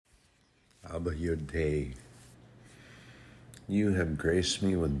Abba your day. You have graced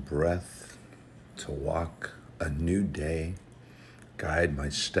me with breath to walk a new day. Guide my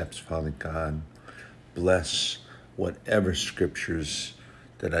steps, Father God. Bless whatever scriptures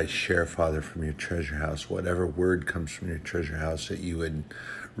that I share, Father, from your treasure house, whatever word comes from your treasure house, that you would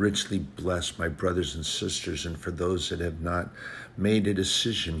richly bless my brothers and sisters, and for those that have not made a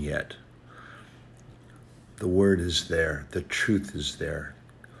decision yet. The word is there. The truth is there.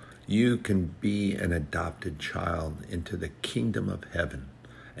 You can be an adopted child into the kingdom of heaven,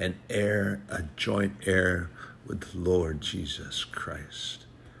 an heir, a joint heir with the Lord Jesus Christ,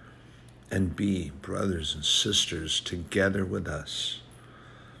 and be brothers and sisters together with us.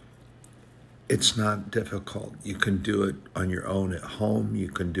 It's not difficult. You can do it on your own at home. You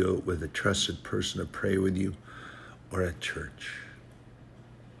can do it with a trusted person to pray with you, or at church.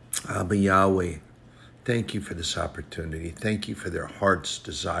 Abba Yahweh, thank you for this opportunity. Thank you for their heart's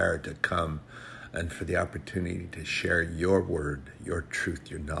desire to come and for the opportunity to share your word, your truth,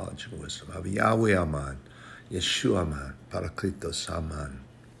 your knowledge and wisdom. Abba Yahweh Aman, Yeshua Aman, Parakletos Aman.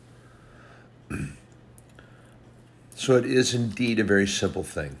 So it is indeed a very simple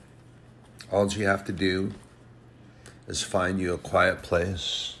thing. All you have to do is find you a quiet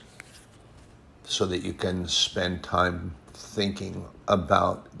place so that you can spend time thinking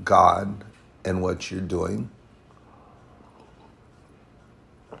about God and what you're doing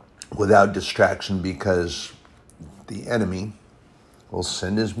without distraction, because the enemy will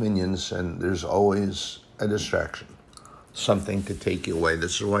send his minions and there's always a distraction, something to take you away.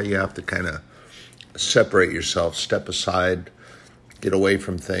 This is why you have to kind of separate yourself, step aside, get away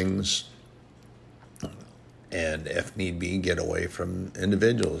from things, and if need be, get away from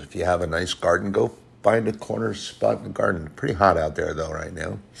individuals. If you have a nice garden, go find a corner spot in the garden. Pretty hot out there though right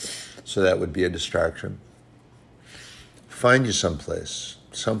now, so that would be a distraction. Find you someplace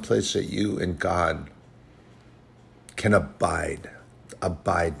that you and God can abide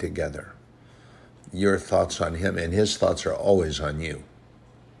together. Your thoughts on him and his thoughts are always on you.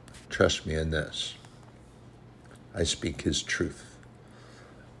 Trust me in this. I speak his truth.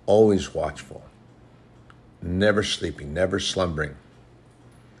 Always watchful. Never sleeping, never slumbering.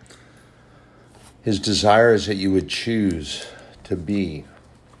 His desire is that you would choose to be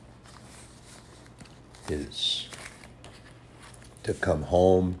his, to come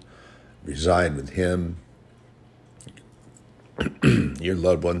home, reside with him, your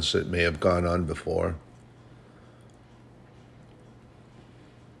loved ones that may have gone on before.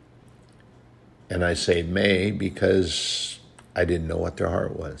 And I say may because I didn't know what their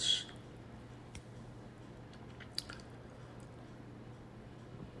heart was.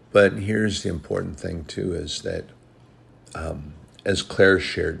 But here's the important thing too, is that as Claire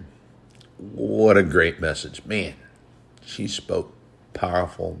shared, what a great message. Man, she spoke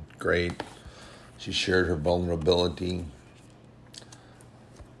powerful, great. She shared her vulnerability.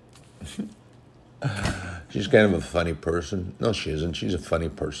 She's kind of a funny person. No, she isn't. She's a funny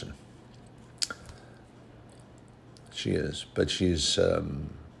person. She is. But she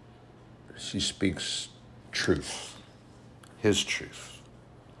speaks truth. His truth.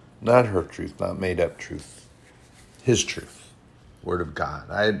 Not her truth, not made up truth. His truth. Word of God.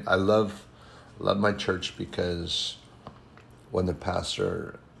 I love my church because when the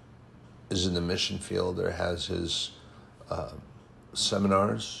pastor is in the mission field or has his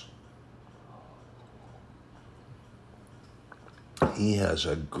seminars, he has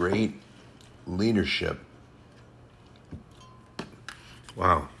a great leadership.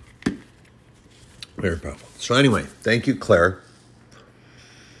 Wow. Very powerful. So anyway, thank you, Claire.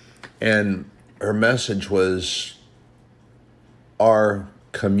 And her message was our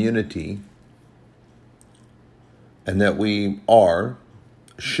community, and that we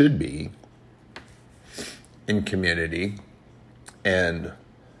should be in community, and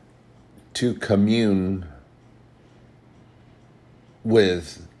to commune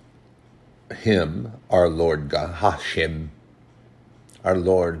with him, our Lord God, Hashem, our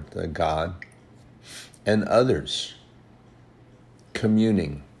Lord the God, and others,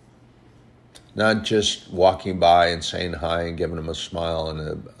 communing. Not just walking by and saying hi and giving them a smile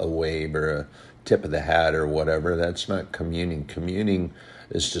and a wave or a tip of the hat or whatever. That's not communing. Communing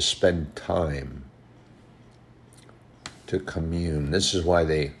is to spend time to commune. This is why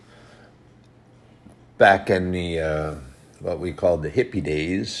they, back in the, what we called the hippie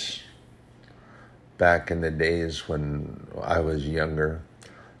days, back in the days when I was younger,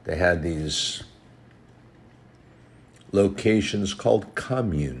 they had these locations called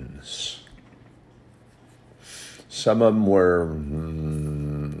communes. Some of them were a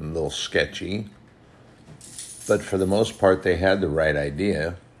little sketchy, but for the most part, they had the right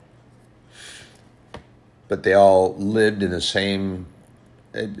idea. but they all lived in the same,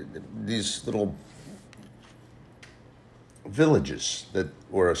 these little villages that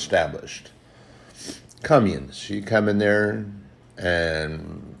were established. Communes. You come in there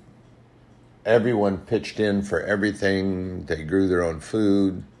and everyone pitched in for everything. They grew their own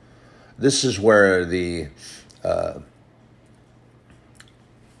food. This is where the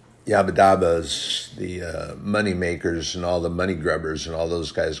Yabba-dabbas, the money makers and all the money grubbers and all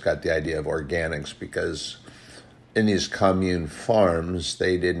those guys got the idea of organics, because in these commune farms,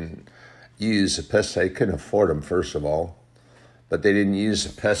 they didn't use the pesticides. They couldn't afford them, first of all, but they didn't use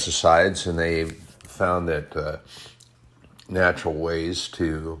the pesticides, and they found that natural ways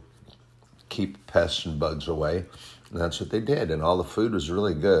to keep pests and bugs away, and that's what they did, and all the food was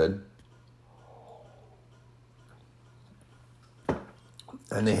really good.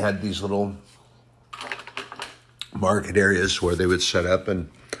 And they had these little market areas where they would set up and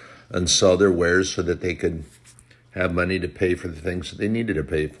sell their wares so that they could have money to pay for the things that they needed to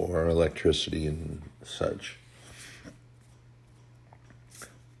pay for, electricity and such.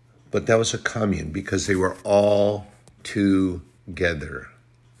 But that was a commune because they were all together.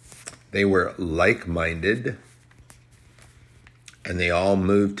 They were like-minded, and they all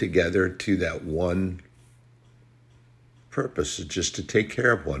moved together to that one purpose, is just to take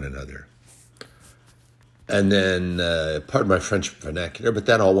care of one another. And then, pardon my French vernacular, but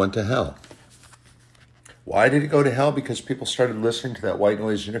that all went to hell. Why did it go to hell? Because people started listening to that white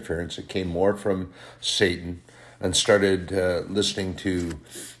noise interference. It came more from Satan, and started listening to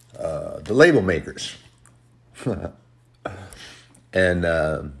the label makers. And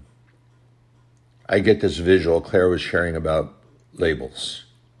I get this visual. Claire was sharing about labels,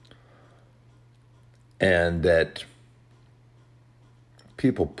 and that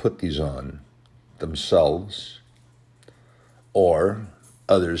people put these on themselves, or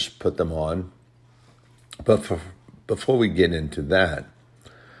others put them on. But before we get into that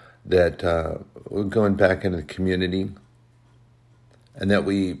we're going back into the community, and that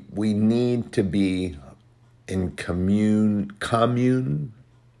we need to be in communing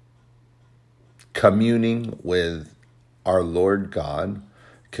with our Lord God,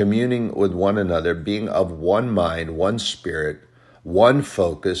 communing with one another, being of one mind, one spirit, one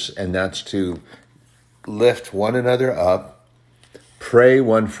focus, and that's to lift one another up, pray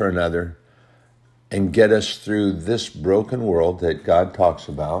one for another, and get us through this broken world that God talks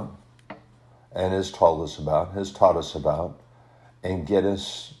about and has taught us about, and get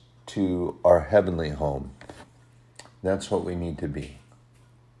us to our heavenly home. That's what we need to be.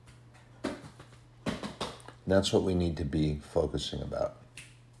 That's what we need to be focusing about.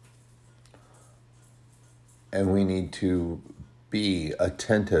 And we need to be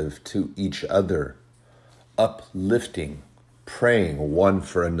attentive to each other, uplifting, praying one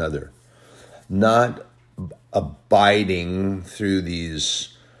for another, not abiding through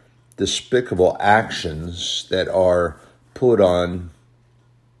these despicable actions that are put on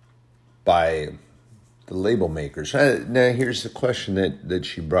by the label makers. Now, here's the question that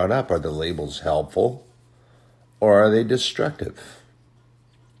she brought up. Are the labels helpful, or are they destructive?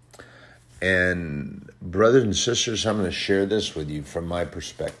 And brothers and sisters, I'm going to share this with you from my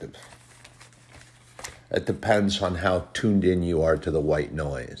perspective. It depends on how tuned in you are to the white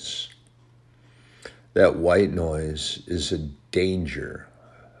noise. That white noise is a danger,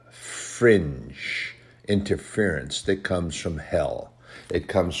 fringe interference that comes from hell. It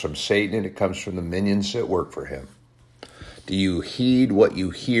comes from Satan, and it comes from the minions that work for him. Do you heed what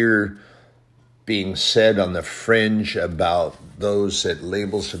you hear being said on the fringe about those that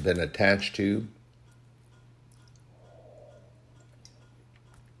labels have been attached to?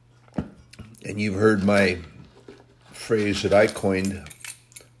 And you've heard my phrase that I coined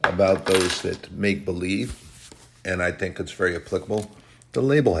about those that make believe, and I think it's very applicable, the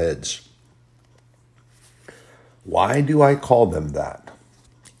label heads. Why do I call them that?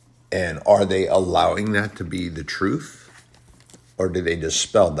 And are they allowing that to be the truth, or do they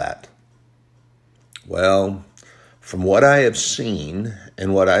dispel that? Well, from what I have seen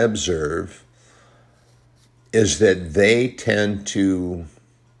and what I observe is that they tend to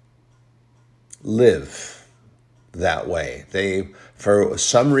live that way. For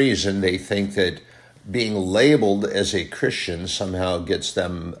some reason, they think that being labeled as a Christian somehow gets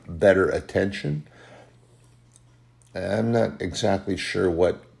them better attention. I'm not exactly sure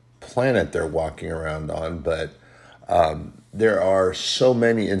what planet they're walking around on, but there are so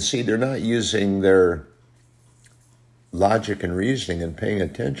many, and see, they're not using their logic and reasoning and paying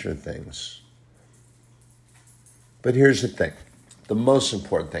attention to things. But here's the thing. The most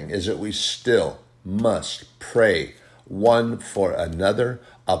important thing is that we still must pray one for another,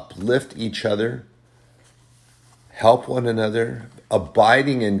 uplift each other, help one another,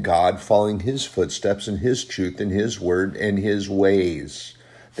 abiding in God, following his footsteps and his truth and his word and his ways.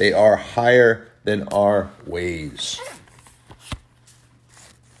 They are higher than our ways.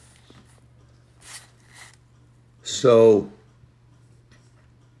 So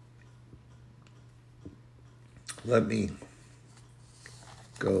let me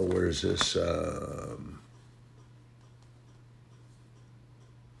go. Where is this?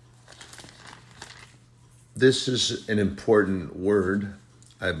 This is an important word,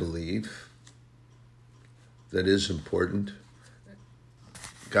 I believe, that is important.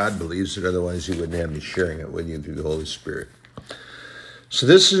 God believes it, otherwise he wouldn't have me sharing it with you through the Holy Spirit. So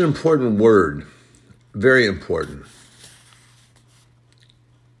this is an important word, very important.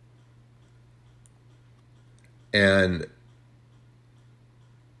 And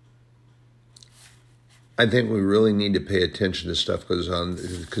I think we really need to pay attention to stuff that goes on,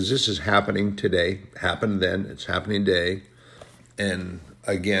 because this is happening today, happened then, it's happening today. And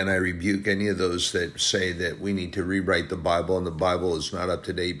again, I rebuke any of those that say that we need to rewrite the Bible and the Bible is not up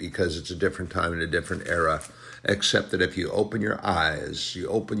to date because it's a different time and a different era. Except that if you open your eyes and you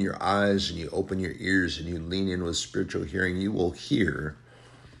open your ears and you lean in with spiritual hearing, you will hear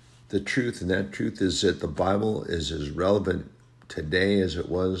the truth. And that truth is that the Bible is as relevant today as it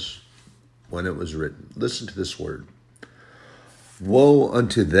was when it was written. Listen to this word. Woe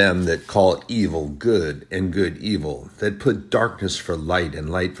unto them that call evil good and good evil, that put darkness for light and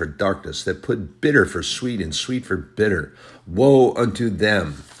light for darkness, that put bitter for sweet and sweet for bitter. Woe unto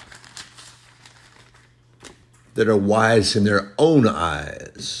them that are wise in their own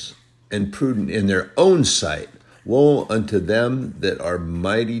eyes and prudent in their own sight. Woe unto them that are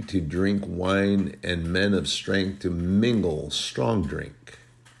mighty to drink wine and men of strength to mingle strong drink,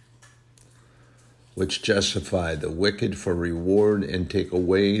 which justify the wicked for reward and take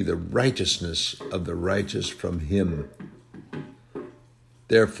away the righteousness of the righteous from him.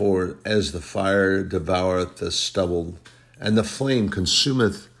 Therefore, as the fire devoureth the stubble, and the flame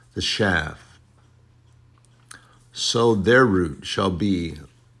consumeth the chaff, so their root shall be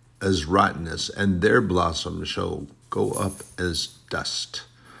as rottenness, and their blossom shall go up as dust,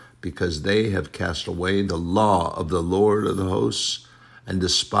 because they have cast away the law of the Lord of the hosts, and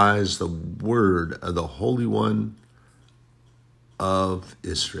despise the word of the Holy One of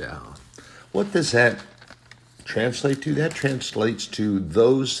Israel. What does that translate to? That translates to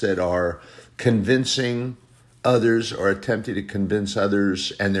those that are convincing others or attempting to convince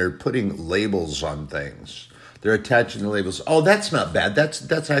others, and they're putting labels on things. They're attaching the labels. Oh, that's not bad.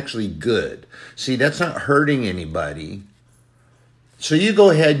 That's actually good. See, that's not hurting anybody. So you go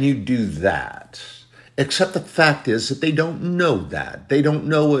ahead and you do that. Except the fact is that they don't know that. They don't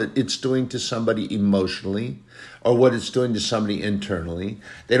know what it's doing to somebody emotionally or what it's doing to somebody internally.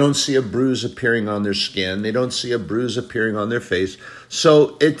 They don't see a bruise appearing on their skin. They don't see a bruise appearing on their face.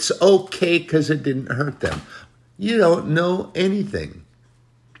 So it's okay because it didn't hurt them. You don't know anything.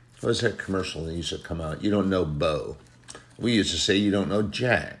 What was that commercial that used to come out? You don't know Bo. We used to say you don't know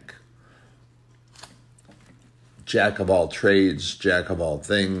Jack. Jack of all trades, Jack of all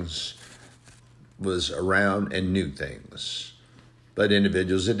things, was around and knew things, but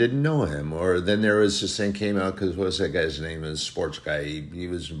individuals that didn't know him. Or then there was this thing came out, because what was that guy's name? A sports guy. He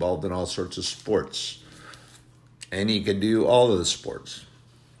was involved in all sorts of sports, and he could do all of the sports.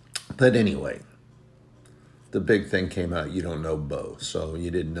 But anyway, the big thing came out, you don't know Bo, so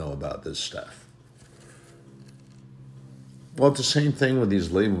you didn't know about this stuff. Well, it's the same thing with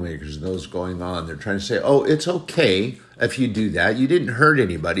these label makers and those going on. They're trying to say, oh, it's okay if you do that. You didn't hurt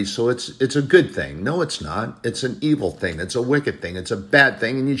anybody, so it's a good thing. No, it's not. It's an evil thing. It's a wicked thing. It's a bad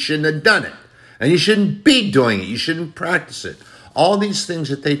thing, and you shouldn't have done it. And you shouldn't be doing it. You shouldn't practice it. All these things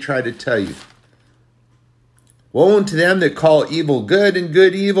that they try to tell you. Woe unto them that call evil good and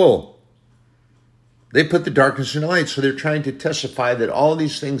good evil. They put the darkness in the light, so they're trying to testify that all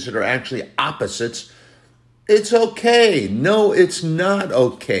these things that are actually opposites, it's okay. No, it's not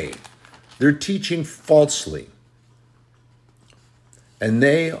okay. They're teaching falsely. And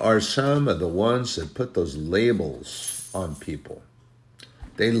they are some of the ones that put those labels on people.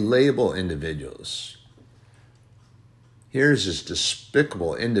 They label individuals. Here's this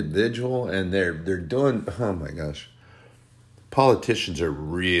despicable individual, and they're doing, oh my gosh. Politicians are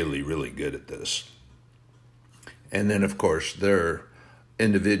really, really good at this. And then, of course, there are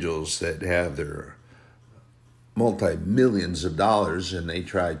individuals that have their multi-millions of dollars, and they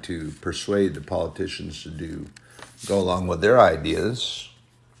try to persuade the politicians to go along with their ideas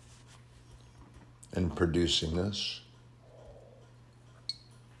in producing this.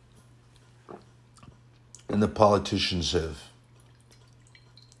 And the politicians have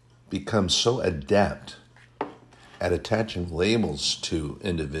become so adept at attaching labels to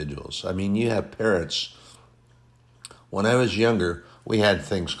individuals. I mean, you have parents. When I was younger, we had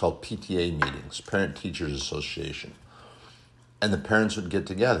things called PTA meetings, Parent Teachers Association. And the parents would get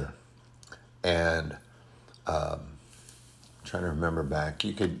together. And trying to remember back,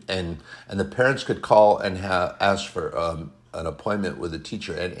 you could and the parents could call and ask for an appointment with a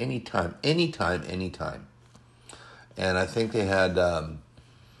teacher at any time. And I think they had, trying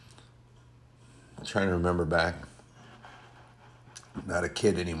to remember back, not a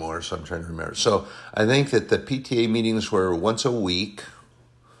kid anymore, so I'm trying to remember. So I think that the PTA meetings were once a week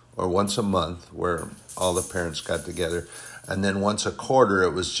or once a month where all the parents got together. And then once a quarter,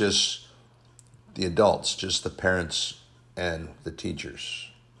 it was just the adults, just the parents and the teachers.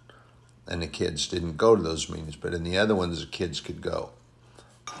 And the kids didn't go to those meetings, but in the other ones, the kids could go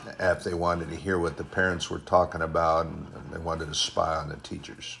if they wanted to hear what the parents were talking about and they wanted to spy on the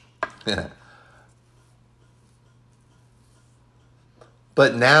teachers.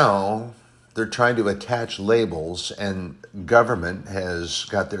 But now they're trying to attach labels, and government has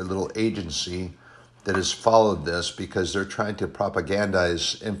got their little agency that has followed this because they're trying to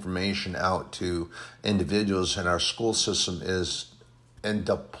propagandize information out to individuals, and our school system is in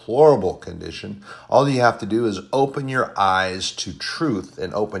deplorable condition. All you have to do is open your eyes to truth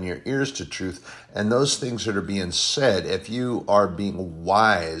and open your ears to truth, and those things that are being said, if you are being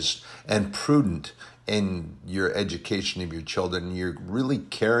wise and prudent in your education of your children, you're really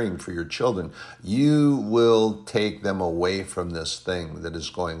caring for your children, you will take them away from this thing that is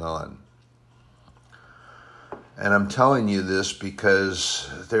going on. And I'm telling you this because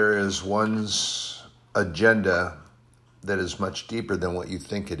there is one's agenda that is much deeper than what you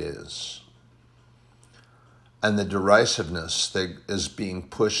think it is. And the derisiveness that is being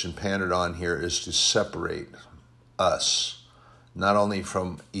pushed and pandered on here is to separate us, not only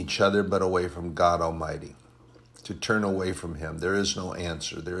from each other, but away from God Almighty, to turn away from Him. There is no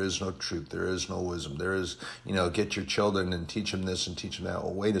answer. There is no truth. There is no wisdom. There is, get your children and teach them this and teach them that.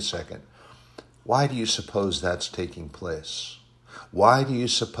 Well, wait a second. Why do you suppose that's taking place? Why do you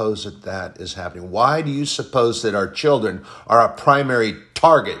suppose that is happening? Why do you suppose that our children are a primary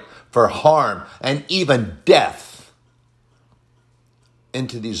target for harm and even death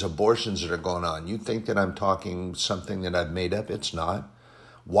into these abortions that are going on? You think that I'm talking something that I've made up? It's not.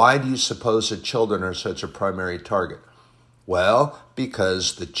 Why do you suppose that children are such a primary target? Well,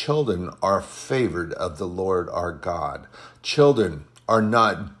 because the children are favored of the Lord our God. Children are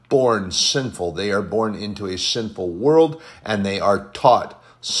not born sinful. They are born into a sinful world, and they are taught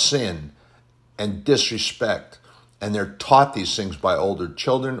sin and disrespect. And they're taught these things by older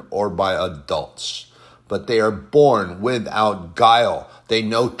children or by adults. But they are born without guile. They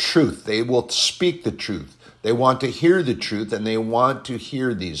know truth. They will speak the truth. They want to hear the truth, and they want to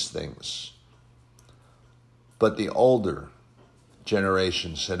hear these things. But the older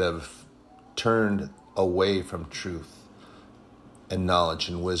generations that have turned away from truth and knowledge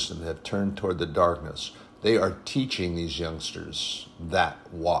and wisdom, have turned toward the darkness, they are teaching these youngsters that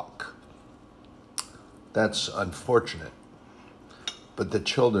walk. That's unfortunate. But the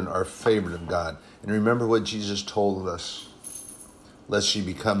children are favored of God. And remember what Jesus told us. Lest ye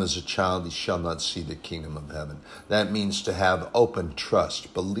become as a child, ye shall not see the kingdom of heaven. That means to have open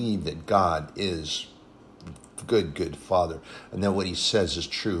trust. Believe that God is good Father. And that what He says is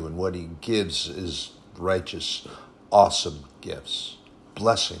true. And what He gives is righteous, awesome gifts.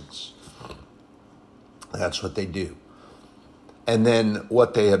 Blessings. That's what they do. And then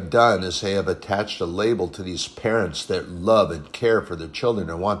what they have done is they have attached a label to these parents that love and care for their children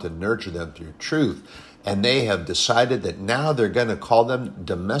and want to nurture them through truth. And they have decided that now they're going to call them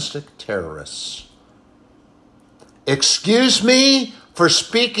domestic terrorists. Excuse me for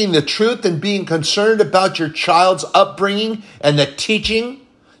speaking the truth and being concerned about your child's upbringing and the teaching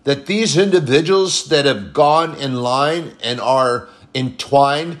that these individuals that have gone in line and are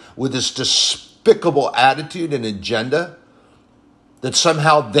entwined with this despicable attitude and agenda, that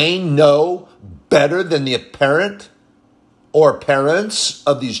somehow they know better than the parent or parents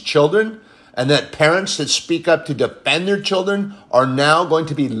of these children, and that parents that speak up to defend their children are now going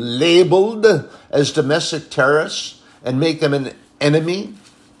to be labeled as domestic terrorists and make them an enemy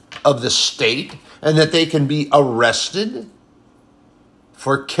of the state, and that they can be arrested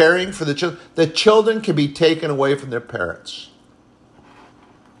for caring for the children. The children can be taken away from their parents.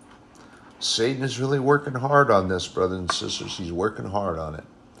 Satan is really working hard on this, brothers and sisters. He's working hard on it.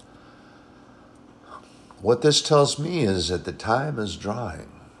 What this tells me is that the time is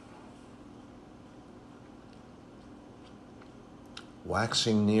drawing.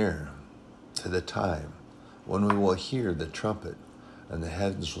 Waxing near to the time when we will hear the trumpet and the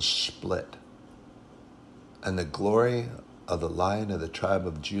heavens will split And the glory of the Lion of the tribe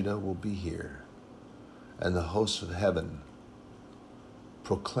of Judah will be here, and the hosts of heaven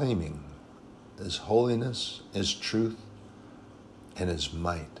proclaiming his holiness, his truth, and his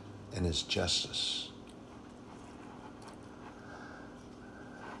might, and his justice.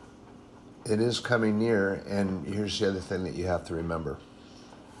 It is coming near, and here's the other thing that you have to remember,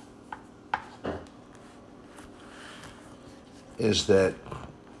 is that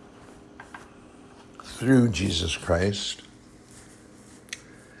through Jesus Christ,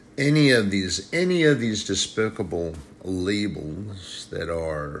 any of these despicable labels that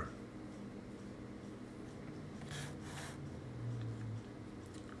are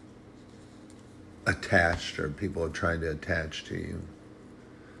attached, or people are trying to attach to you.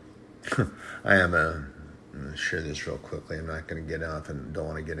 I'm going to share this real quickly. I'm not going to get off and don't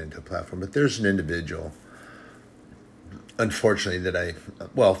want to get into a platform, but there's an individual, unfortunately,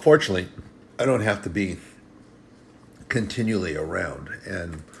 fortunately, I don't have to be continually around.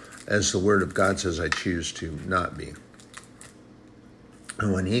 And as the Word of God says, I choose to not be.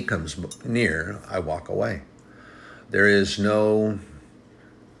 And when he comes near, I walk away. There is no...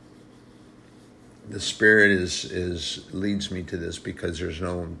 The Spirit leads me to this because there's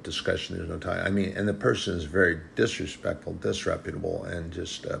no discussion, there's no time. I mean, and the person is very disrespectful, disreputable, and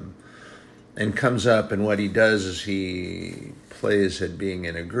just and comes up, and what he does is he plays at being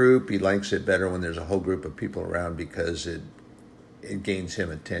in a group. He likes it better when there's a whole group of people around because it gains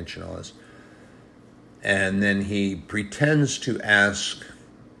him attention, all this. And then he pretends to ask,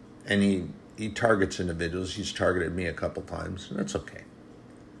 and he targets individuals. He's targeted me a couple times, and that's okay.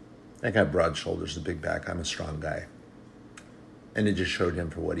 I got broad shoulders, a big back. I'm a strong guy. And it just showed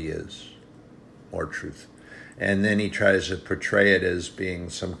him for what he is, more truth. And then he tries to portray it as being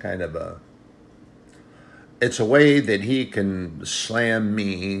some kind of it's a way that he can slam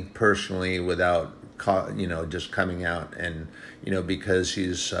me personally without, just coming out. And, because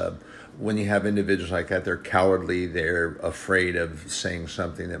he's, when you have individuals like that, they're cowardly. They're afraid of saying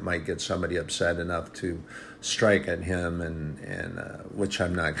something that might get somebody upset enough to strike at him, and which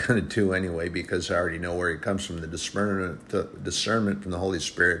I'm not going to do anyway, because I already know where he comes from. The discernment from the Holy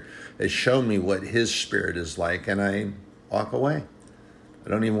Spirit has shown me what his spirit is like, and I walk away. I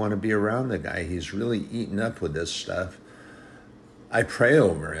don't even want to be around the guy. He's really eaten up with this stuff. I pray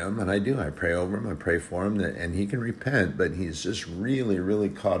over him, and I do. I pray over him. I pray for him, and he can repent, but he's just really, really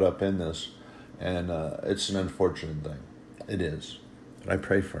caught up in this, and it's an unfortunate thing. It is. But I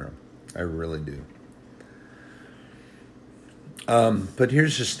pray for him. I really do. But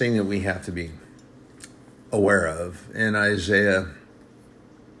here's this thing that we have to be aware of. In Isaiah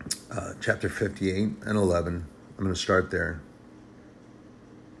chapter 58 and 11, I'm going to start there.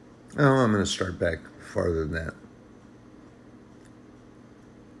 Oh, I'm going to start back farther than that.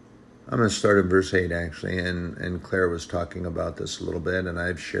 I'm going to start in verse 8, actually, and Claire was talking about this a little bit, and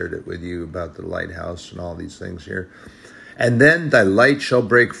I've shared it with you about the lighthouse and all these things here. And then thy light shall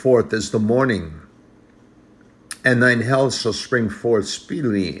break forth as the morning, and thine health shall spring forth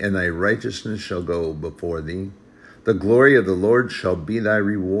speedily, and thy righteousness shall go before thee. The glory of the Lord shall be thy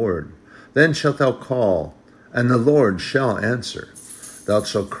reward. Then shalt thou call, and the Lord shall answer. Thou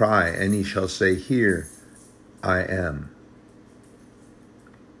shalt cry, and he shall say, Here I am.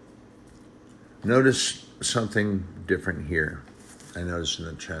 Notice something different here. I noticed in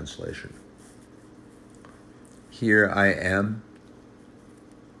the translation. Here I am.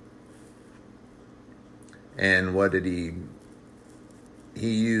 And what did he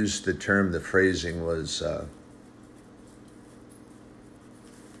used the term, the phrasing was,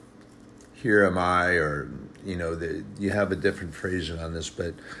 here am I, or, you have a different phrasing on this,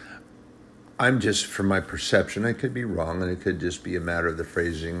 but I'm just, from my perception, I could be wrong, and it could just be a matter of the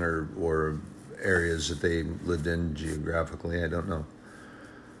phrasing or areas that they lived in geographically, I don't know.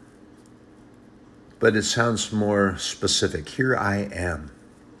 But it sounds more specific. Here I am,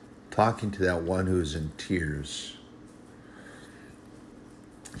 talking to that one who is in tears.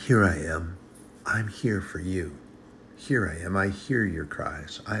 Here I am. I'm here for you. Here I am. I hear your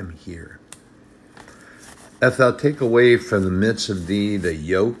cries. I'm here. If thou take away from the midst of thee the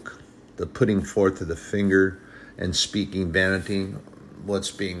yoke, the putting forth of the finger, and speaking vanity,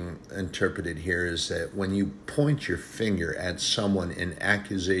 what's being interpreted here is that when you point your finger at someone in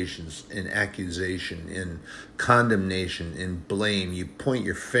accusation, in condemnation, in blame, you point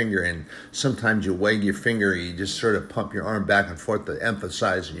your finger, and sometimes you wag your finger, you just sort of pump your arm back and forth to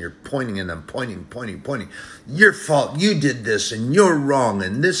emphasize, and you're pointing and I'm pointing. Your fault, you did this, and you're wrong,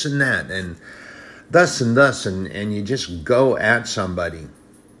 and this and that, and thus and thus, and you just go at somebody.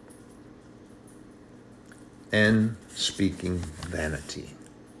 And speaking vanity.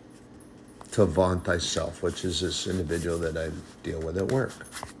 to vaunt thyself, which is this individual that I deal with at work.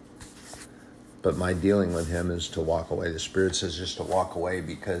 But my dealing with him is to walk away. The Spirit says just to walk away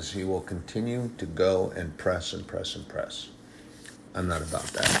because he will continue to go and press and press and press. I'm not about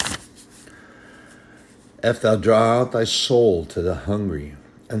that. If thou draw out thy soul to the hungry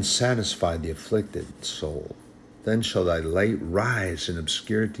and satisfy the afflicted soul, then shall thy light rise in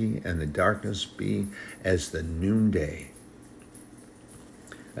obscurity and the darkness be as the noonday.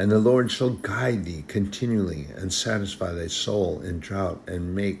 And the Lord shall guide thee continually and satisfy thy soul in drought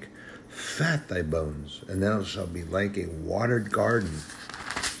and make fat thy bones, and thou shalt be like a watered garden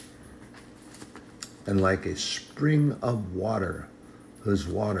and like a spring of water whose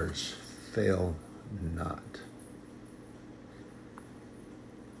waters fail not.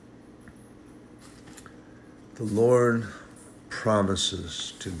 The Lord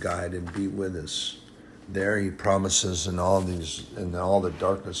promises to guide and be with us. There he promises in all the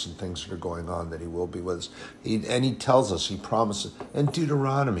darkness and things that are going on that he will be with us. He tells us, he promises in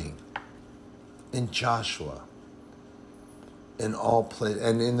Deuteronomy, in Joshua, in all places,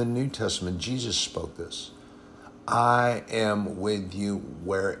 and in the New Testament, Jesus spoke this. I am with you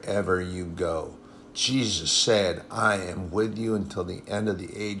wherever you go. Jesus said, I am with you until the end of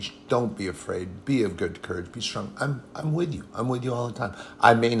the age. Don't be afraid. Be of good courage. Be strong. I'm with you. I'm with you all the time.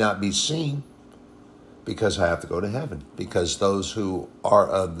 I may not be seen because I have to go to heaven. Because those who are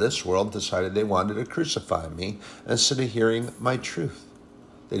of this world decided they wanted to crucify me instead of hearing my truth.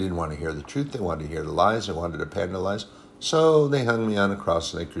 They didn't want to hear the truth. They wanted to hear the lies. They wanted to pander the lies. So they hung me on a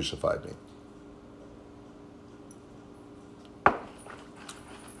cross and they crucified me.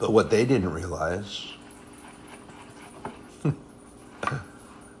 But what they didn't realize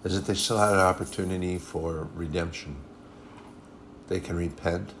is that they still had an opportunity for redemption. They can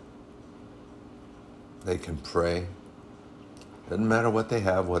repent. They can pray. Doesn't matter what they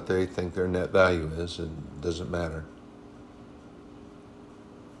have, what they think their net value is. It doesn't matter.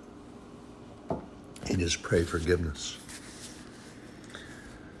 They just pray forgiveness.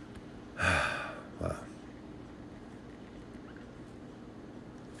 Wow.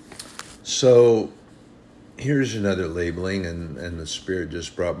 So here's another labeling, and the Spirit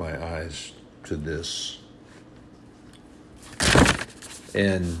just brought my eyes to this.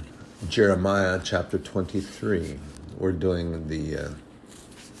 In Jeremiah chapter 23, we're doing the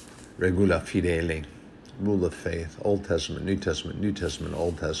Regula Fidele, rule of faith, Old Testament, New Testament, New Testament,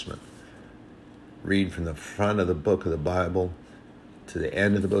 Old Testament. Read from the front of the book of the Bible to the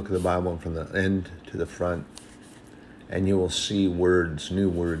end of the book of the Bible, and from the end to the front, and you will see words,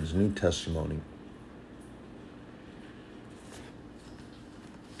 new testimony.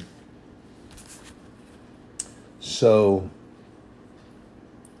 So,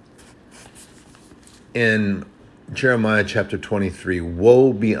 in Jeremiah chapter 23,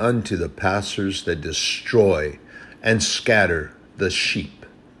 woe be unto the pastors that destroy and scatter the sheep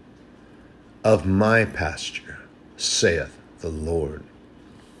of my pasture, saith the Lord.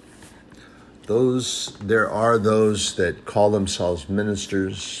 There are those that call themselves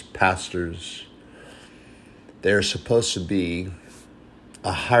ministers, pastors. They're supposed to be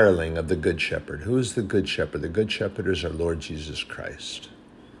a hireling of the Good Shepherd. Who is the Good Shepherd? The Good Shepherd is our Lord Jesus Christ.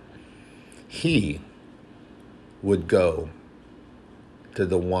 He would go to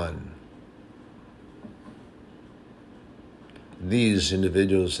the one. These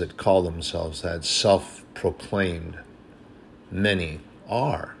individuals that call themselves that, self-proclaimed, many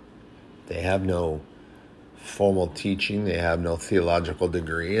are. They have no formal teaching. They have no theological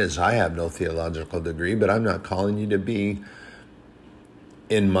degree, as I have no theological degree, but I'm not calling you to be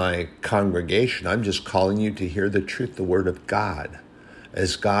in my congregation. I'm just calling you to hear the truth, the Word of God,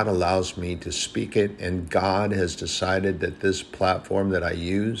 as God allows me to speak it, and God has decided that this platform that I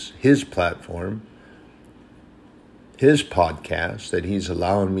use, His platform, His podcast, that He's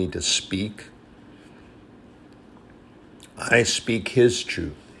allowing me to speak, I speak His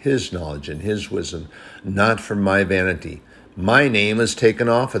truth, His knowledge, and His wisdom, not for my vanity. My name is taken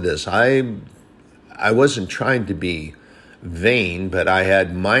off of this. I wasn't trying to be vain, but I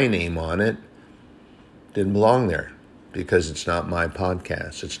had my name on it. Didn't belong there because it's not my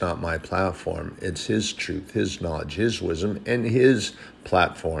podcast. It's not my platform. It's His truth, His knowledge, His wisdom, and His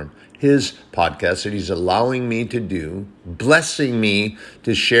platform, His podcast that He's allowing me to do, blessing me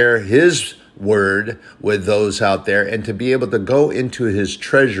to share His Word with those out there, and to be able to go into His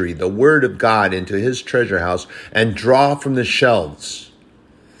treasury, the Word of God, into His treasure house and draw from the shelves.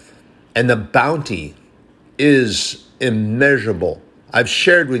 And the bounty is immeasurable. I've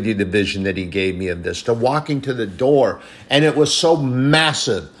shared with you the vision that He gave me of this, to walking to the door, and it was so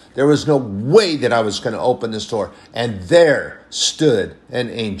massive There was no way that I was going to open this door. And there stood an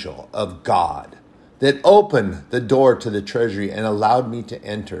angel of God that opened the door to the treasury and allowed me to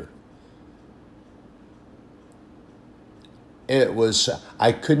enter.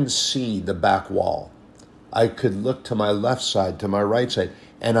 I couldn't see the back wall. I could look to my left side, to my right side,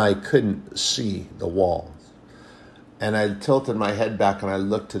 and I couldn't see the wall. And I tilted my head back and I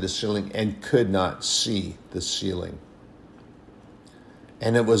looked to the ceiling and could not see the ceiling.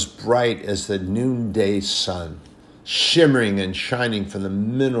 And it was bright as the noonday sun, shimmering and shining from the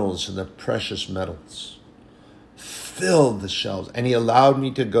minerals and the precious metals. Filled the shelves. And he allowed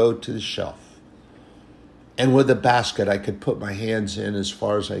me to go to the shelf. And with a basket, I could put my hands in as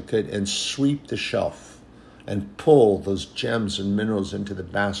far as I could and sweep the shelf and pull those gems and minerals into the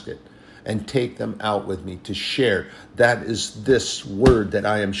basket and take them out with me to share. That is this word that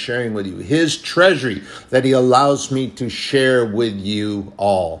I am sharing with you. His treasury that he allows me to share with you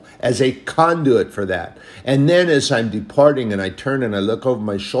all as a conduit for that. And then as I'm departing and I turn and I look over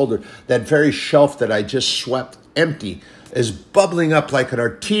my shoulder, that very shelf that I just swept empty is bubbling up like an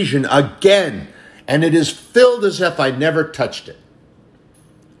artesian again. And it is filled as if I never touched it.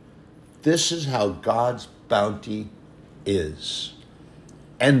 This is how God's bounty is.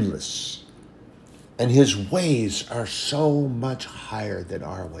 Endless. And his ways are so much higher than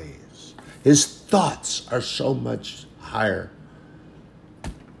our ways. His thoughts are so much higher.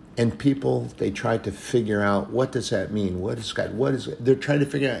 And people, they try to figure out, what does that mean? What is God? What is it? They're trying to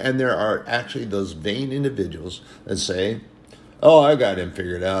figure out. And there are actually those vain individuals that say, oh, I got him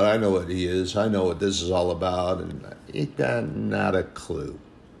figured out. I know what he is. I know what this is all about. And it got not a clue.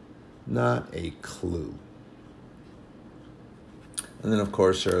 Not a clue. And then, of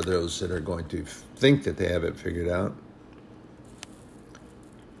course, there are those that are going to think that they have it figured out.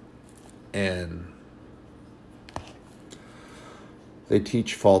 And they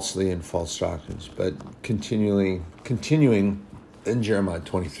teach falsely and false doctrines. But continuing in Jeremiah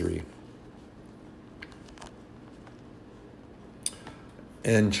 23.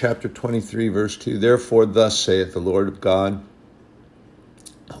 And chapter 23, verse 2, therefore thus saith the Lord God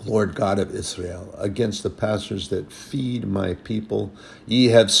of Israel, against the pastors that feed my people, ye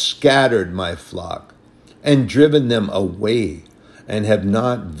have scattered my flock, and driven them away, and have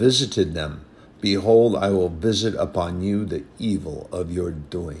not visited them. Behold, I will visit upon you the evil of your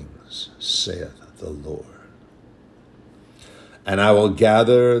doings, saith the Lord. And I will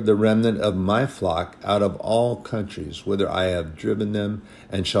gather the remnant of my flock out of all countries, whither I have driven them,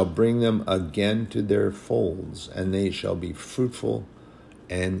 and shall bring them again to their folds, and they shall be fruitful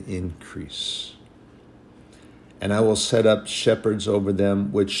and increase. And I will set up shepherds over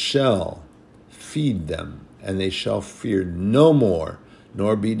them, which shall feed them, and they shall fear no more,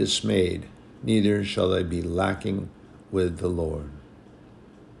 nor be dismayed, neither shall they be lacking with the Lord.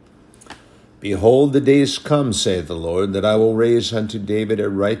 Behold, the days come, saith the Lord, that I will raise unto David a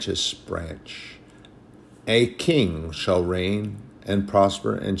righteous branch. A king shall reign and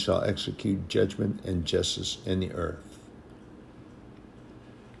prosper, and shall execute judgment and justice in the earth.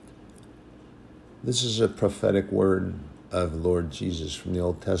 This is a prophetic word of the Lord Jesus from the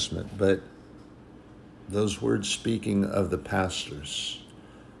Old Testament, but those words speaking of the pastors,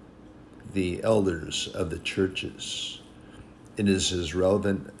 the elders of the churches, it is as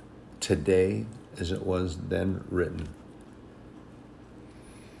relevant today as it was then written.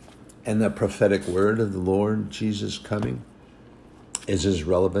 And the prophetic word of the Lord Jesus coming is as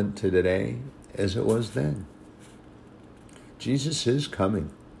relevant to today as it was then. Jesus is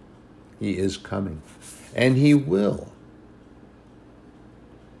coming. He is coming. And he will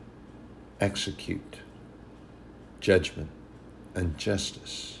execute judgment and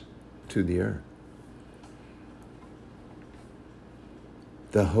justice to the earth.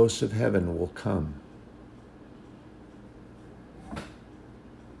 The hosts of heaven will come.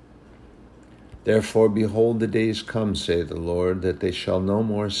 Therefore, behold, the days come, saith the Lord, that they shall no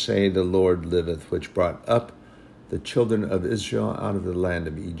more say, the Lord liveth, which brought up the children of Israel out of the land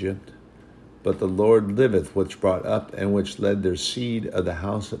of Egypt. But the Lord liveth, which brought up and which led their seed of the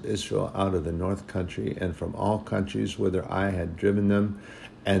house of Israel out of the north country, and from all countries whither I had driven them,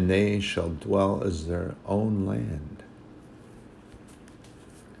 and they shall dwell as their own land.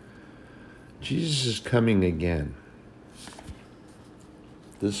 Jesus is coming again.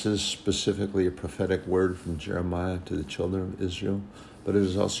 This is specifically a prophetic word from Jeremiah to the children of Israel, but it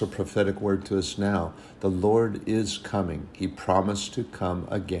is also a prophetic word to us now. The Lord is coming. He promised to come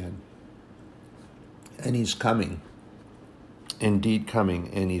again. And he's coming, indeed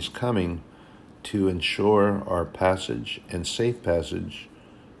coming, and he's coming to ensure our passage and safe passage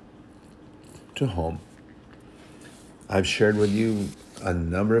to home. I've shared with you a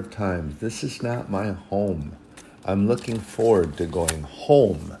number of times, this is not my home. I'm looking forward to going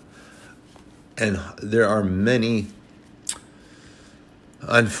home. And there are many,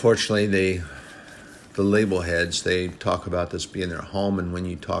 unfortunately, the label heads, they talk about this being their home, and when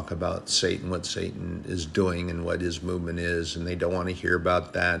you talk about Satan, what Satan is doing and what his movement is, and they don't want to hear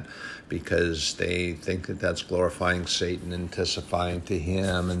about that because they think that that's glorifying Satan and testifying to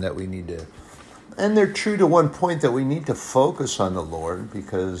him, and that we need to, and they're true to one point, that we need to focus on the Lord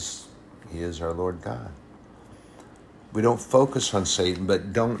because he is our Lord God. We don't focus on Satan,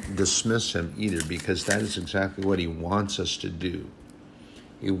 but don't dismiss him either, because that is exactly what he wants us to do.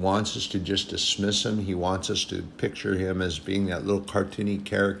 He wants us to just dismiss him. He wants us to picture him as being that little cartoony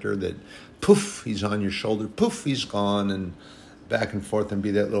character that, poof, he's on your shoulder, poof, he's gone, and back and forth, and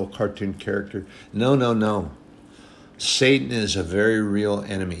be that little cartoon character. No. Satan is a very real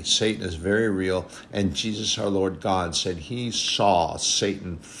enemy. Satan is very real, and Jesus, our Lord God, said he saw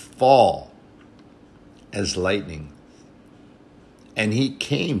Satan fall as lightning. And he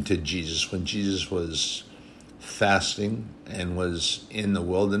came to Jesus when Jesus was fasting and was in the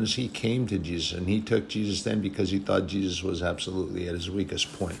wilderness. He came to Jesus, and he took Jesus then because he thought Jesus was absolutely at his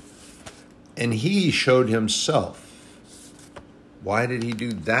weakest point. And he showed himself. Why did he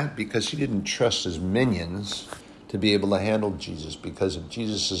do that? Because he didn't trust his minions to be able to handle Jesus, because of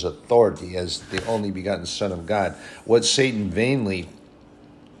Jesus' authority as the only begotten Son of God. What Satan vainly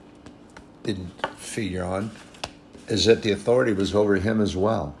didn't figure on is that the authority was over him as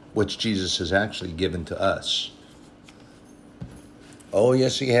well, which Jesus has actually given to us. Oh,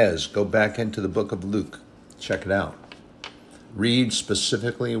 yes, he has. Go back into the book of Luke. Check it out. Read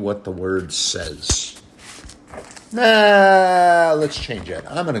specifically what the word says. Let's change that.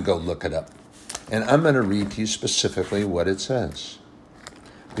 I'm going to go look it up. And I'm going to read to you specifically what it says,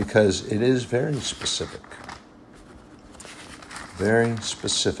 because it is very specific. Very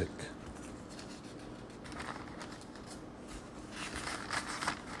specific.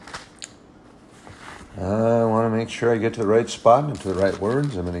 I want to make sure I get to the right spot and to the right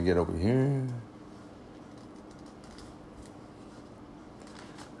words. I'm going to get over here.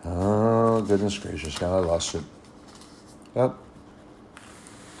 Oh, goodness gracious. Now I lost it. Oh.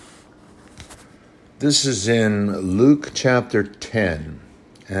 This is in Luke chapter 10.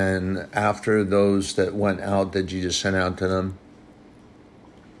 And after those that went out that Jesus sent out to them.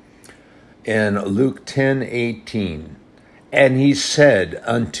 In Luke 10:18. And he said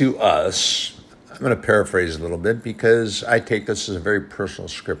unto us, I'm going to paraphrase a little bit because I take this as a very personal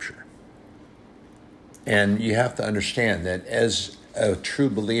scripture. And you have to understand that as a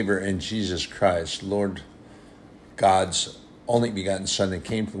true believer in Jesus Christ, Lord God's only begotten Son that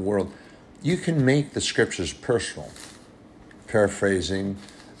came to the world, you can make the scriptures personal. Paraphrasing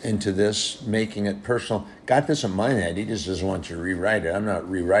into this, making it personal. God doesn't mind that. He just doesn't want you to rewrite it. I'm not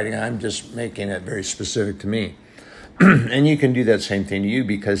rewriting it. I'm just making it very specific to me. And you can do that same thing to you,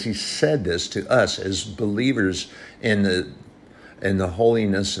 because he said this to us as believers in the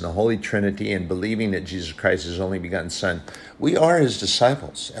holiness and the Holy Trinity, and believing that Jesus Christ is his only begotten Son. We are his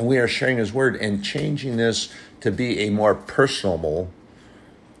disciples, and we are sharing his word and changing this to be a more personable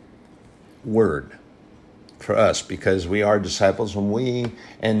word for us, because we are disciples.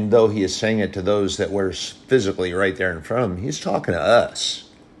 And though he is saying it to those that were physically right there in front of him, he's talking to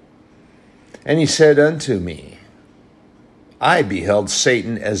us. And he said unto me, I beheld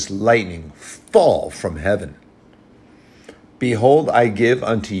Satan as lightning fall from heaven. Behold, I give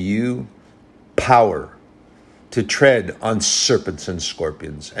unto you power to tread on serpents and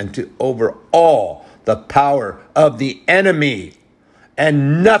scorpions, and to overawe the power of the enemy,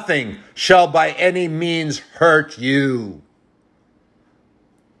 and nothing shall by any means hurt you.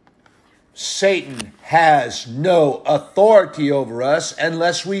 Satan has no authority over us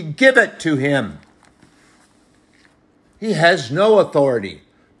unless we give it to him. He has no authority,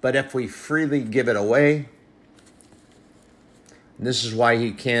 but if we freely give it away, and this is why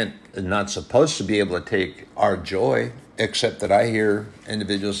he can't, not supposed to be able to take our joy, except that I hear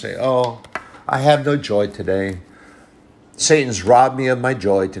individuals say, oh, I have no joy today. Satan's robbed me of my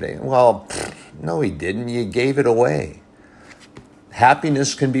joy today. Well, no, he didn't. You gave it away.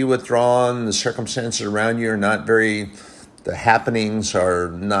 Happiness can be withdrawn. The circumstances around you are not the happenings are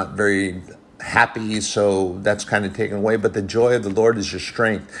not very happy, so that's kind of taken away. But the joy of the Lord is your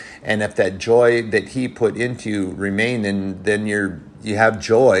strength. And if that joy that he put into you remain, then you have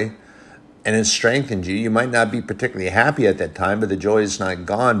joy, and it strengthens you. You might not be particularly happy at that time, but the joy is not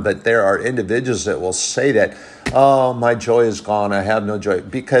gone. But there are individuals that will say that, oh, my joy is gone, I have no joy.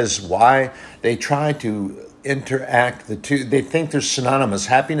 Because why? They try to interact the two. They think they're synonymous.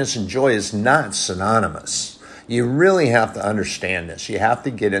 Happiness and joy is not synonymous. You really have to understand this. You have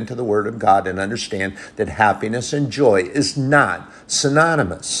to get into the Word of God and understand that happiness and joy is not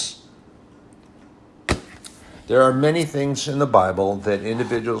synonymous. There are many things in the Bible that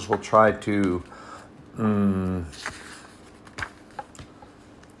individuals will try to,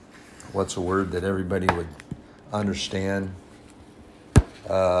 what's a word that everybody would understand?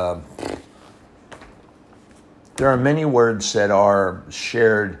 There are many words that are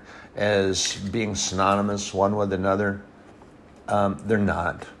shared as being synonymous one with another. They're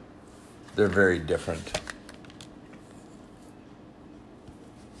not. They're very different.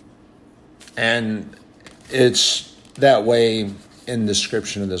 And it's that way in the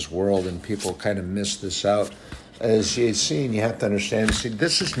description of this world, and people kind of miss this out. As you see, and you have to understand, see,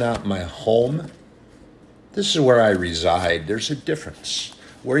 this is not my home. This is where I reside. There's a difference.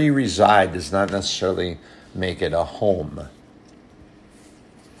 Where you reside does not necessarily make it a home.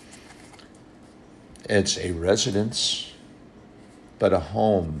 It's a residence, but a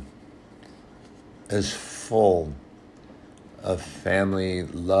home is full of family,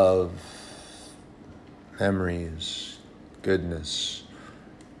 love, memories, goodness,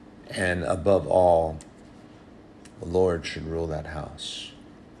 and above all, the Lord should rule that house.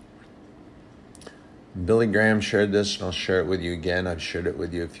 Billy Graham shared this, and I'll share it with you again. I've shared it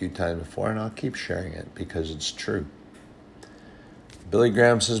with you a few times before, and I'll keep sharing it because it's true. Billy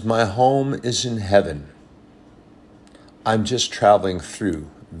Graham says, "My home is in heaven. I'm just traveling through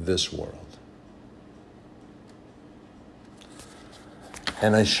this world."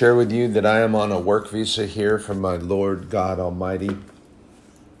 And I share with you that I am on a work visa here from my Lord God Almighty,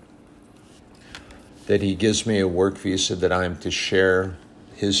 that He gives me a work visa that I am to share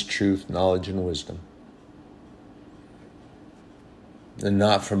His truth, knowledge, and wisdom. And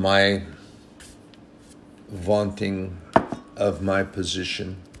not for my vaunting of my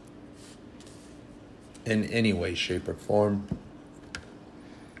position in any way, shape, or form.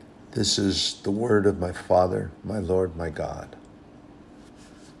 This is the word of my Father, my Lord, my God.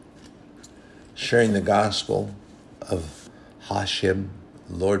 Sharing the gospel of Hashem,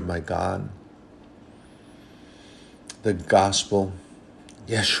 Lord my God. The gospel,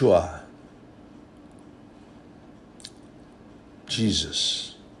 Yeshua,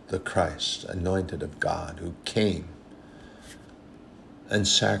 Jesus, the Christ, anointed of God, who came and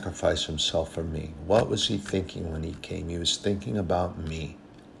sacrificed himself for me. What was he thinking when he came? He was thinking about me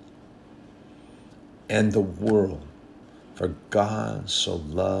and the world. For God so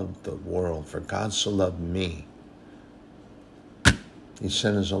loved the world. For God so loved me. He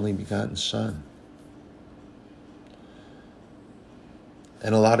sent his only begotten Son.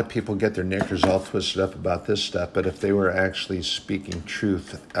 And a lot of people get their knickers all twisted up about this stuff, but if they were actually speaking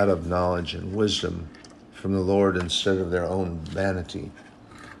truth out of knowledge and wisdom from the Lord instead of their own vanity,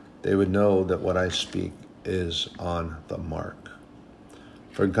 they would know that what I speak is on the mark.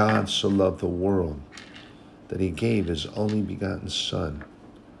 For God so loved the world that he gave his only begotten Son,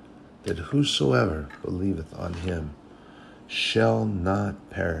 that whosoever believeth on him shall not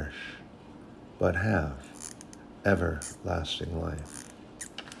perish, but have everlasting life.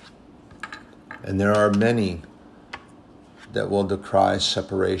 And there are many that will decry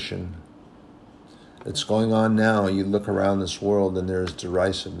separation. It's going on now. You look around this world and there's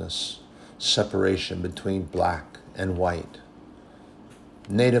derisiveness, separation between black and white,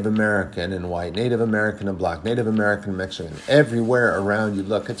 Native American and white, Native American and black, Native American and Mexican. Everywhere around you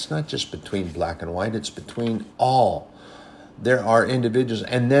look, it's not just between black and white, it's between all. There are individuals,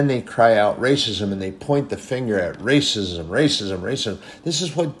 and then they cry out racism, and they point the finger at racism, racism, racism. This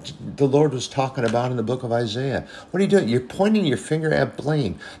is what the Lord was talking about in the book of Isaiah. What are you doing? You're pointing your finger at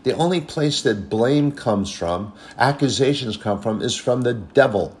blame. The only place that blame comes from, accusations come from, is from the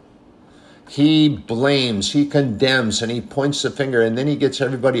devil. He blames, he condemns, and he points the finger, and then he gets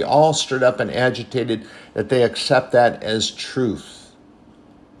everybody all stirred up and agitated that they accept that as truth.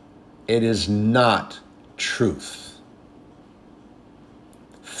 It is not truth.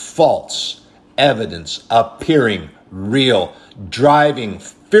 False evidence appearing real, driving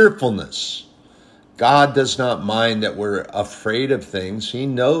fearfulness. God does not mind that we're afraid of things. He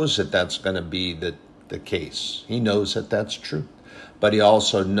knows that that's going to be the case. He knows that that's true. But he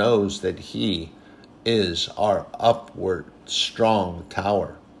also knows that he is our upward strong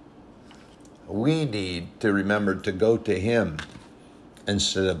tower. We need to remember to go to him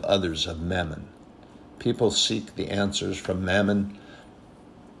instead of others of mammon. People seek the answers from mammon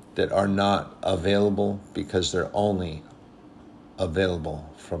that are not available because they're only available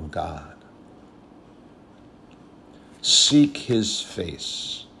from God. Seek his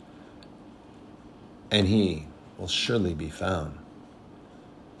face, and he will surely be found.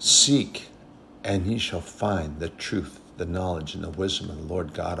 Seek and ye shall find the truth, the knowledge, and the wisdom of the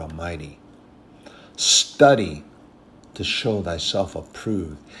Lord God Almighty. Study to show thyself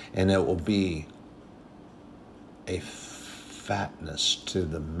approved, and it will be a fatness to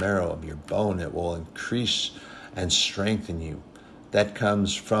the marrow of your bone. It will increase and strengthen you. That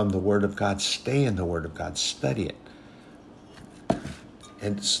comes from the Word of God. Stay in the Word of God. Study it.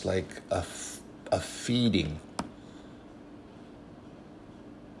 It's like a feeding.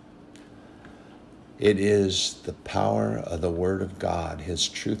 It is the power of the Word of God, His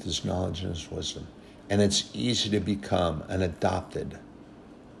truth, His knowledge, and His wisdom. And it's easy to become an adopted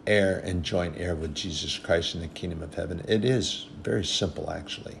heir and joint heir with Jesus Christ in the kingdom of heaven. It is very simple,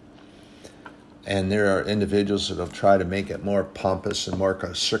 actually. And there are individuals that will try to make it more pompous and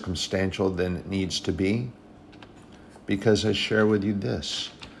more circumstantial than it needs to be. Because I share with you this.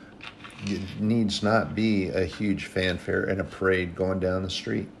 It needs not be a huge fanfare and a parade going down the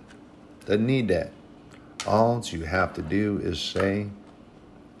street. Doesn't need that. All you have to do is say,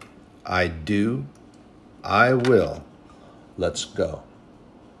 I do, I will, let's go.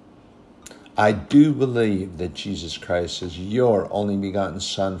 I do believe that Jesus Christ is your only begotten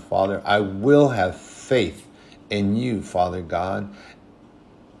Son, Father. I will have faith in you, Father God.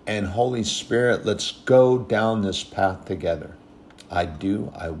 And Holy Spirit, let's go down this path together. I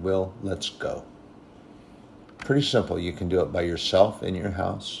do, I will, let's go. Pretty simple. You can do it by yourself in your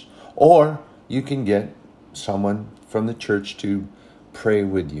house, or you can get someone from the church to pray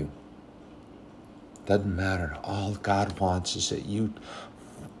with you. Doesn't matter. All God wants is that you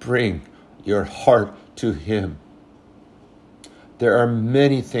bring your heart to Him. There are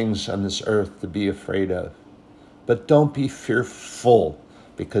many things on this earth to be afraid of, but don't be fearful,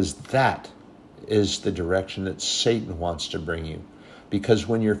 because that is the direction that Satan wants to bring you. Because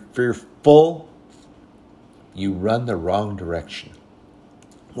when you're fearful, you run the wrong direction.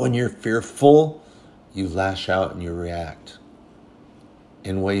 When you're fearful, you lash out and you react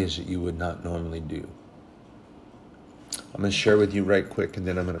in ways that you would not normally do. I'm going to share with you right quick, and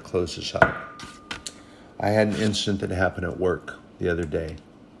then I'm going to close this out. I had an incident that happened at work the other day.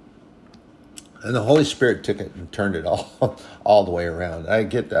 And the Holy Spirit took it and turned it all the way around. I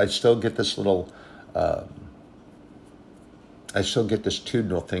still get this little,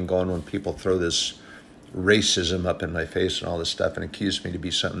 tudinal thing going when people throw this racism up in my face and all this stuff and accuse me to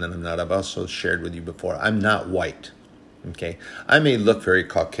be something that I'm not. I've also shared with you before, I'm not white. Okay, I may look very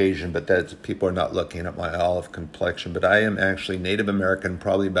Caucasian, but that people are not looking at my olive complexion. But I am actually Native American,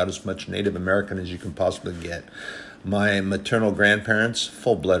 probably about as much Native American as you can possibly get. My maternal grandparents,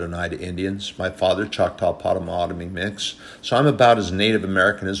 full-blood Oneida Indians. My father, Choctaw Potawatomi mix. So I'm about as Native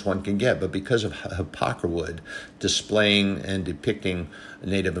American as one can get. But because of Hippocrite displaying and depicting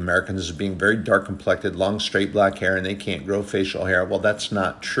Native Americans as being very dark-complected, long, straight black hair, and they can't grow facial hair, well, that's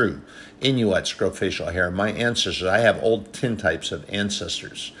not true. Inuits grow facial hair. My ancestors, I have old tintypes of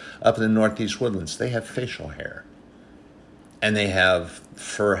ancestors up in the Northeast Woodlands. They have facial hair. And they have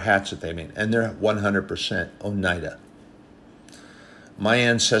fur hats that they made. And they're 100% Oneida. My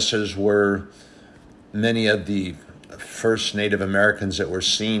ancestors were many of the first Native Americans that were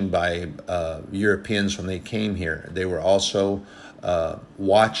seen by Europeans when they came here. They were also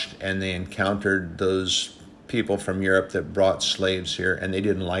watched, and they encountered those people from Europe that brought slaves here, and they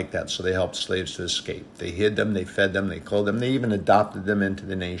didn't like that, so they helped slaves to escape. They hid them, they fed them, they clothed them, they even adopted them into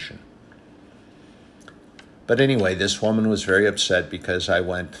the nation. But anyway, this woman was very upset because I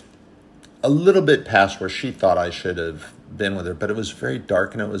went a little bit past where she thought I should have been with her, but it was very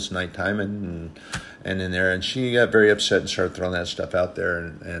dark and it was nighttime and in there, and she got very upset and started throwing that stuff out there,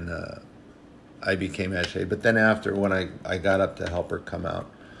 and I became agitated. But then after, when I got up to help her come out,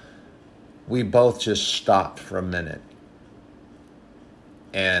 we both just stopped for a minute.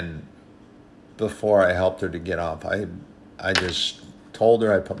 And before I helped her to get off, I just told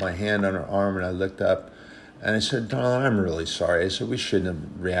her, I put my hand on her arm and I looked up and I said, Darla, I'm really sorry. I said, we shouldn't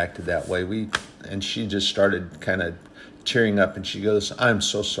have reacted that way. And she just started kind of tearing up and she goes, I'm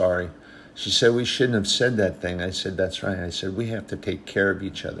so sorry. She said, we shouldn't have said that thing. I said, that's right. I said, we have to take care of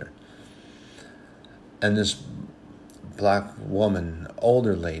each other. And this black woman,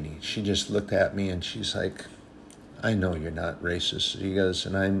 older lady, she just looked at me and she's like, I know you're not racist. She goes,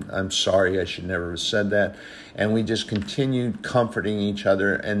 and I'm sorry, I should never have said that. And we just continued comforting each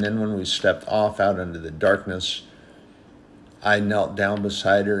other. And then when we stepped off out into the darkness, I knelt down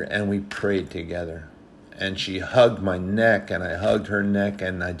beside her and we prayed together. And she hugged my neck and I hugged her neck,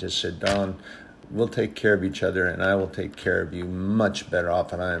 and I just said, Dawn, we'll take care of each other, and I will take care of you much better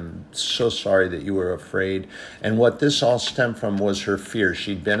off. And I'm so sorry that you were afraid. And what this all stemmed from was her fear.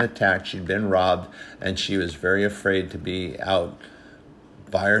 She'd been attacked, she'd been robbed, and she was very afraid to be out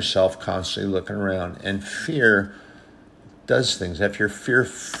by ourselves, constantly looking around. And fear does things. If you're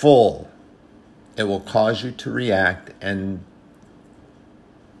fearful, it will cause you to react and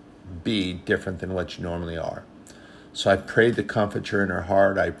be different than what you normally are. So I prayed the comforter in her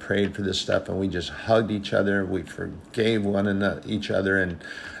heart. I prayed for this stuff, and we just hugged each other. We forgave one another, each other,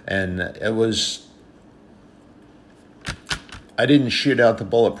 and it was. I didn't shoot out the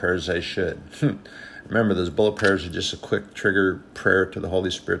bullet prayers I should. Remember, those bullet prayers are just a quick trigger prayer to the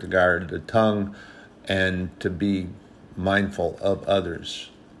Holy Spirit to guard the tongue and to be mindful of others.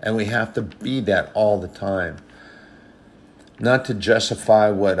 And we have to be that all the time. Not to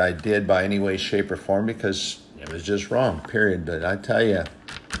justify what I did by any way, shape, or form, because it was just wrong, period. But I tell you,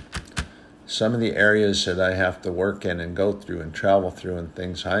 some of the areas that I have to work in and go through and travel through and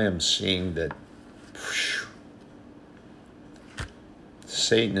things, I am seeing that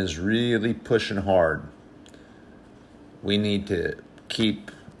Satan is really pushing hard. We need to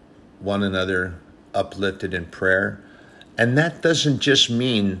keep one another uplifted in prayer. And that doesn't just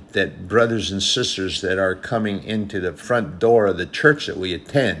mean that brothers and sisters that are coming into the front door of the church that we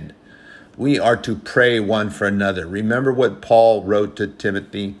attend, we are to pray one for another. Remember what Paul wrote to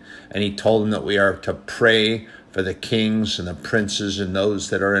Timothy, and he told him that we are to pray for the kings and the princes and those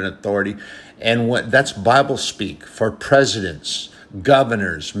that are in authority. And that's Bible speak for presidents,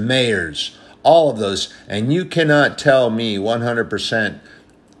 governors, mayors, all of those. And you cannot tell me 100%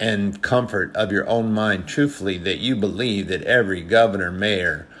 and comfort of your own mind, truthfully, that you believe that every governor,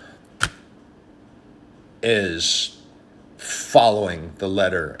 mayor is following the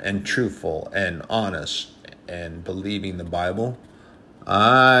letter and truthful and honest and believing the Bible.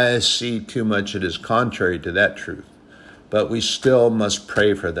 I see too much that is contrary to that truth. But we still must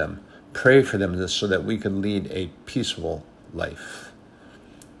pray for them. Pray for them so that we can lead a peaceful life.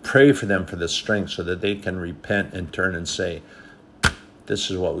 Pray for them for the strength so that they can repent and turn and say, this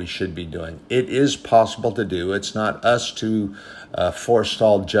is what we should be doing. It is possible to do. It's not us to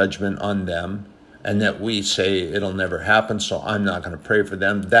forestall judgment on them and that we say it'll never happen, so I'm not going to pray for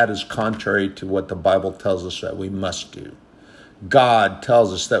them. That is contrary to what the Bible tells us that we must do. God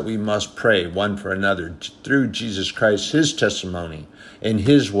tells us that we must pray one for another through Jesus Christ, his testimony, in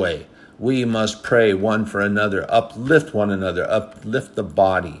his way. We must pray one for another, uplift one another, uplift the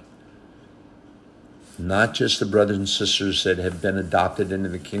body. Not just the brothers and sisters that have been adopted into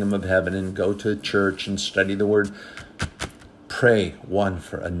the kingdom of heaven and go to church and study the word. Pray one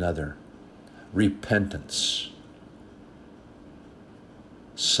for another. Repentance.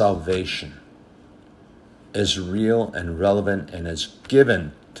 Salvation is real and relevant and is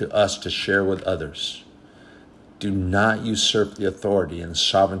given to us to share with others. Do not usurp the authority and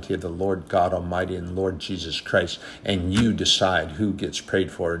sovereignty of the Lord God Almighty and Lord Jesus Christ, and you decide who gets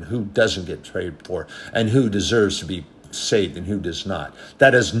prayed for and who doesn't get prayed for, and who deserves to be saved and who does not.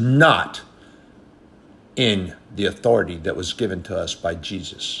 That is not in the authority that was given to us by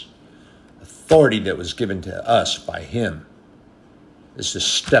Jesus. Authority that was given to us by him is to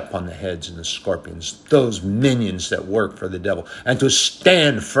step on the heads and the scorpions, those minions that work for the devil, and to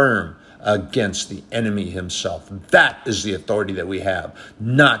stand firm against the enemy himself. That is the authority that we have,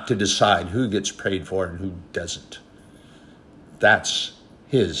 not to decide who gets prayed for and who doesn't. That's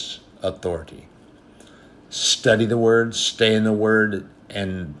his authority. Study the word, stay in the word,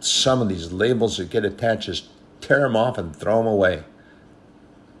 and some of these labels that get attached, just tear them off and throw them away.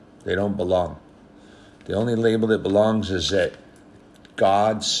 They don't belong. The only label that belongs is that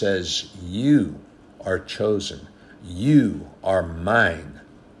God says, you are chosen. You are mine.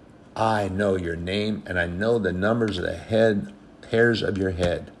 I know your name, and I know the numbers of the hairs of your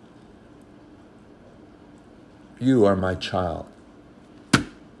head. You are my child.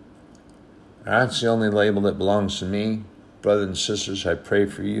 That's the only label that belongs to me. Brothers and sisters, I pray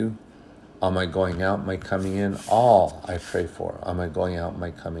for you. On my going out, my coming in, all I pray for. On my going out,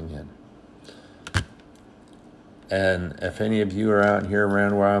 my coming in. And if any of you are out here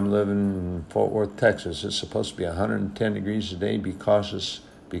around where I'm living in Fort Worth, Texas, it's supposed to be 110 degrees today. Be cautious,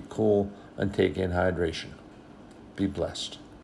 be cool, and take in hydration. Be blessed.